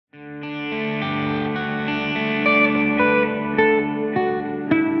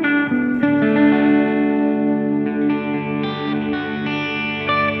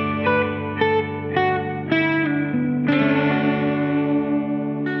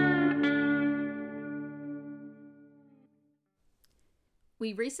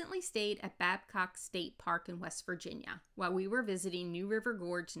We recently stayed at Babcock State Park in West Virginia while we were visiting New River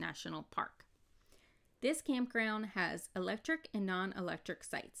Gorge National Park. This campground has electric and non-electric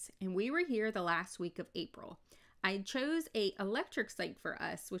sites, and we were here the last week of April. I chose a electric site for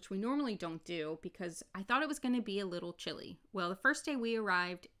us, which we normally don't do because I thought it was going to be a little chilly. Well, the first day we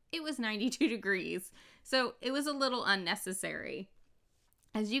arrived, it was 92 degrees, so it was a little unnecessary.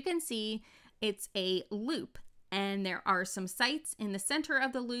 As you can see, it's a loop, and there are some sites in the center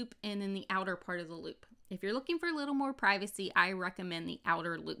of the loop and in the outer part of the loop. If you're looking for a little more privacy, I recommend the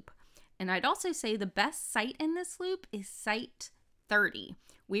outer loop. And I'd also say the best site in this loop is site 30.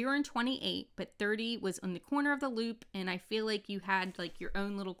 We were in 28, but 30 was on the corner of the loop, and I feel like you had like your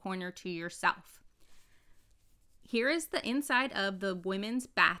own little corner to yourself. Here is the inside of the women's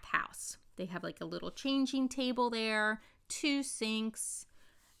bathhouse. They have like a little changing table there, 2 sinks.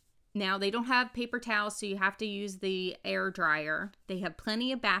 Now, they don't have paper towels, so you have to use the air dryer. They have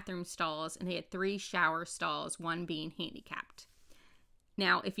plenty of bathroom stalls, and they had 3 shower stalls, 1 being handicapped.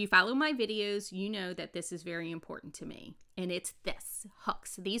 Now, if you follow my videos, you know that this is very important to me, and it's this,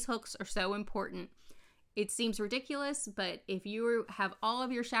 hooks. These hooks are so important. It seems ridiculous, but if you have all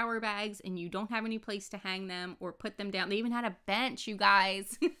of your shower bags and you don't have any place to hang them or put them down, they even had a bench, you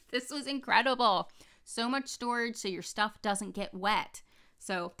guys. This was incredible. So much storage so your stuff doesn't get wet.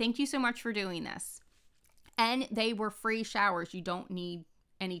 So thank you so much for doing this. And they were free showers. You don't need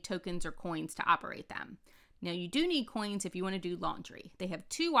any tokens or coins to operate them. Now, you do need coins if you want to do laundry. They have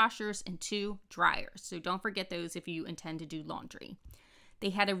 2 washers and 2 dryers, so don't forget those if you intend to do laundry.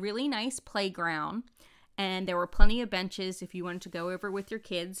 They had a really nice playground, and there were plenty of benches if you wanted to go over with your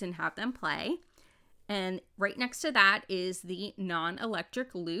kids and have them play. And right next to that is the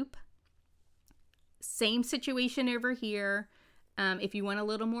non-electric loop. Same situation over here. If you want a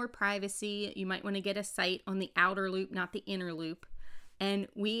little more privacy, you might want to get a site on the outer loop, not the inner loop. And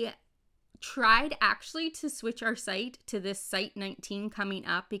we tried actually to switch our site to this site 19 coming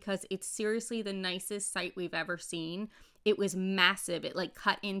up because it's seriously the nicest site we've ever seen. It was massive. It like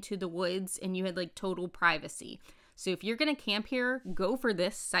cut into the woods and you had like total privacy. So if you're going to camp here, go for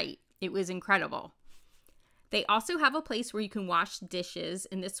this site. It was incredible. They also have a place where you can wash dishes,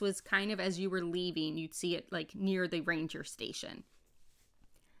 and this was kind of as you were leaving, you'd see it like near the ranger station.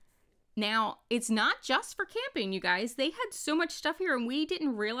 Now, it's not just for camping, you guys. They had so much stuff here, and we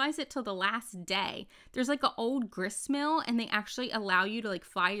didn't realize it till the last day. There's like an old grist mill, and they actually allow you to like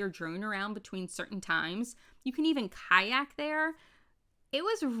fly your drone around between certain times. You can even kayak there. It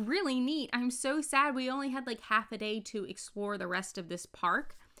was really neat. I'm so sad we only had like half a day to explore the rest of this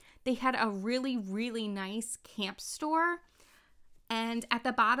park. They had a really, really nice camp store. And at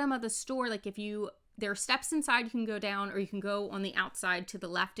the bottom of the store, like there are steps inside you can go down, or you can go on the outside to the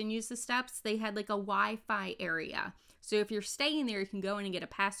left and use the steps. They had like a Wi-Fi area. So if you're staying there, you can go in and get a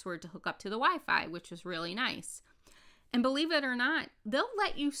password to hook up to the Wi-Fi, which was really nice. And believe it or not, they'll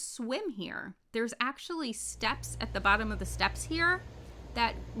let you swim here. There's actually steps at the bottom of the steps here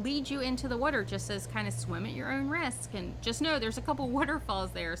that lead you into the water, just as kind of swim at your own risk. And just know there's a couple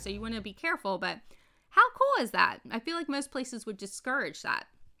waterfalls there, so you want to be careful. But how cool is that? I feel like most places would discourage that.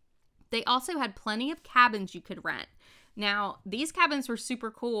 They also had plenty of cabins you could rent. Now, these cabins were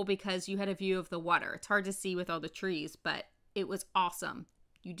super cool because you had a view of the water. It's hard to see with all the trees, but it was awesome.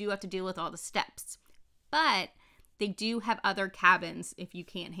 You do have to deal with all the steps. But they do have other cabins if you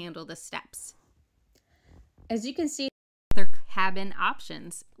can't handle the steps. As you can see, their cabin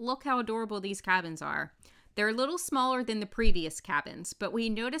options. Look how adorable these cabins are. They're a little smaller than the previous cabins, but we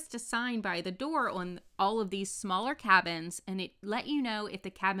noticed a sign by the door on all of these smaller cabins, and it let you know if the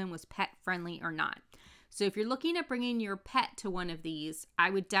cabin was pet friendly or not. So if you're looking at bringing your pet to one of these, I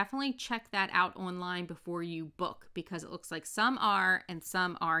would definitely check that out online before you book, because it looks like some are and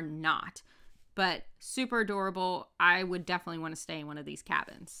some are not. But super adorable. I would definitely want to stay in one of these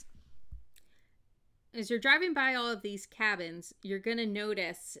cabins. As you're driving by all of these cabins, you're going to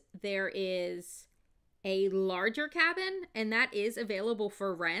notice there is a larger cabin, and that is available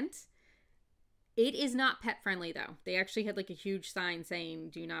for rent. It is not pet friendly though. They actually had like a huge sign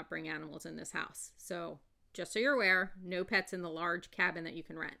saying, do not bring animals in this house. So just so you're aware, no pets in the large cabin that you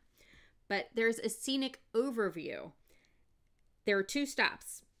can rent. But there's a scenic overview. There are 2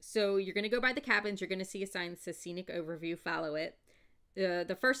 stops. So you're going to go by the cabins. You're going to see a sign that says scenic overview. Follow it.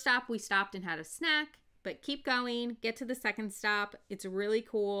 The first stop, we stopped and had a snack, but keep going, get to the second stop. It's really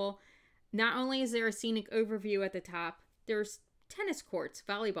cool. Not only is there a scenic overview at the top, there's tennis courts,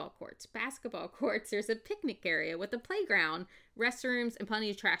 volleyball courts, basketball courts. There's a picnic area with a playground, restrooms, and plenty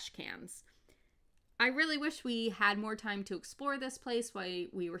of trash cans. I really wish we had more time to explore this place while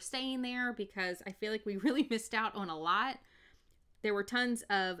we were staying there, because I feel like we really missed out on a lot. There were tons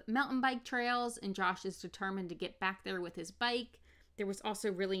of mountain bike trails, and Josh is determined to get back there with his bike. There was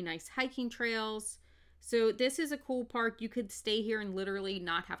also really nice hiking trails. So this is a cool park. You could stay here and literally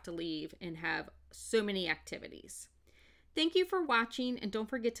not have to leave and have so many activities. Thank you for watching, and don't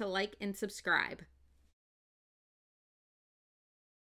forget to like and subscribe.